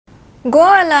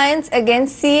Goa Alliance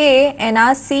against CAA,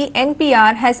 NRC,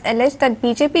 NPR has alleged that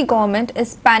BJP government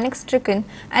is panic-stricken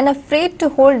and afraid to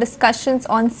hold discussions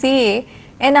on CAA,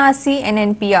 NRC and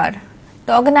NPR.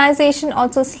 The organization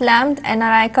also slammed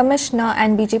NRI Commissioner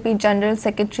and BJP General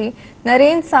Secretary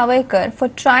Narendra Savaikar for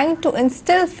trying to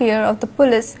instill fear of the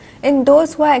police in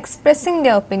those who are expressing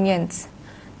their opinions.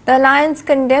 The alliance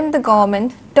condemned the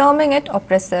government, terming it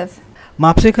oppressive.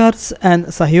 Mapsekars and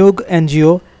Sahyog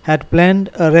NGO had planned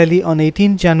a rally on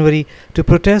 18 January to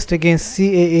protest against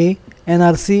CAA,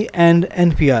 NRC and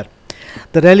NPR.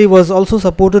 The rally was also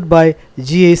supported by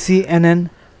GAC-NN.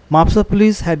 Mapsa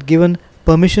police had given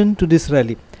permission to this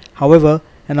rally. However,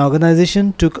 an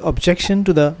organization took objection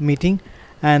to the meeting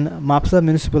and Mapsa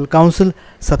Municipal Council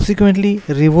subsequently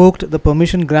revoked the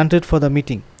permission granted for the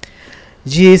meeting.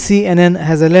 GAC-NN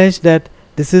has alleged that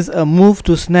this is a move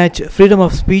to snatch freedom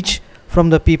of speech from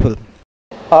the people.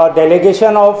 A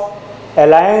delegation of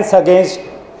Alliance Against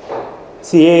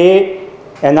CAA,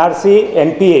 NRC,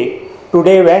 NPA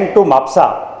today went to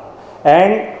Mapsa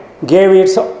and gave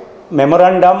its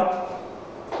memorandum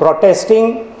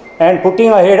protesting and putting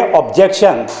ahead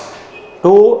objection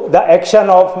to the action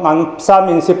of Mapsa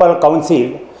Municipal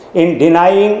Council in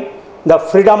denying the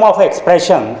freedom of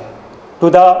expression to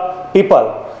the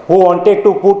people who wanted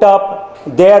to put up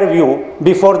their view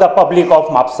before the public of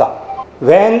Mapsa.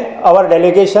 When our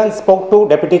delegation spoke to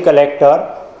Deputy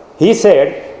Collector, he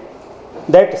said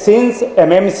that since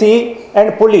MMC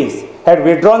and police had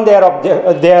withdrawn their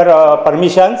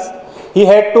permissions, he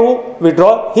had to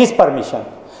withdraw his permission.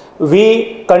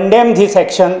 We condemn this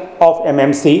action of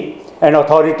MMC and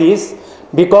authorities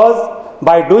because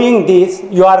by doing this,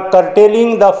 you are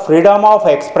curtailing the freedom of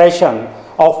expression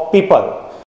of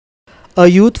people. A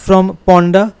youth from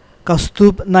Ponda,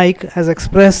 Kastub Naik, has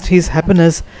expressed his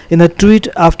happiness in a tweet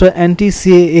after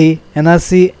anti-CAA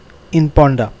NRC in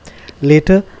Ponda.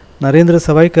 Later, Narendra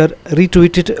Savaikar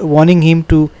retweeted warning him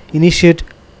to initiate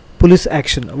police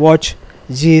action. Watch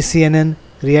GAC-NN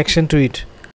reaction to it.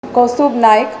 Kastub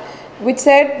Naik, which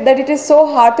said that it is so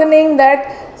heartening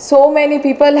that so many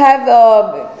people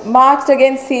have marched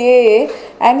against CAA,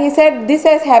 and he said this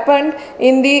has happened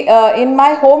in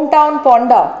my hometown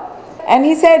Ponda, and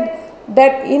he said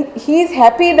that he is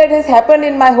happy that it has happened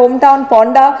in my hometown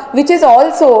Ponda, which is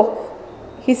also,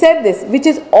 he said this, which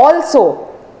is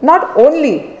also, not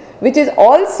only, which is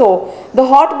also the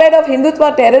hotbed of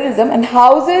Hindutva terrorism and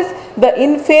houses the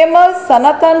infamous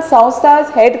Sanatan Sanstha's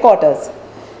headquarters.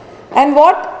 And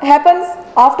what happens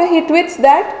after he tweets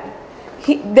that?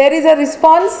 There is a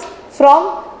response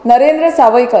from Narendra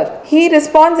Savaikar. He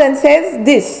responds and says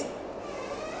this: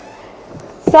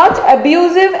 such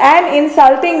abusive and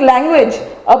insulting language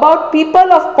about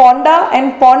people of Ponda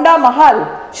and Ponda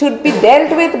Mahal should be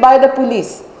dealt with by the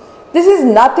police. This is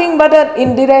nothing but an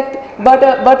indirect, but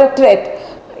a threat.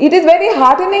 It is very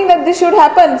heartening that this should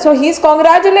happen. So he is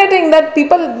congratulating that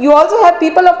people, you also have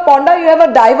people of Ponda, you have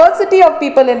a diversity of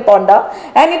people in Ponda,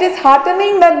 and it is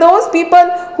heartening that those people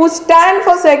who stand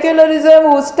for secularism,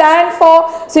 who stand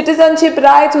for citizenship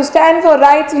rights, who stand for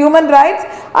rights, human rights,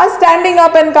 are standing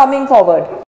up and coming forward.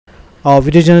 Our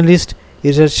video journalist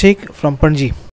Irshad Sheikh from Panji.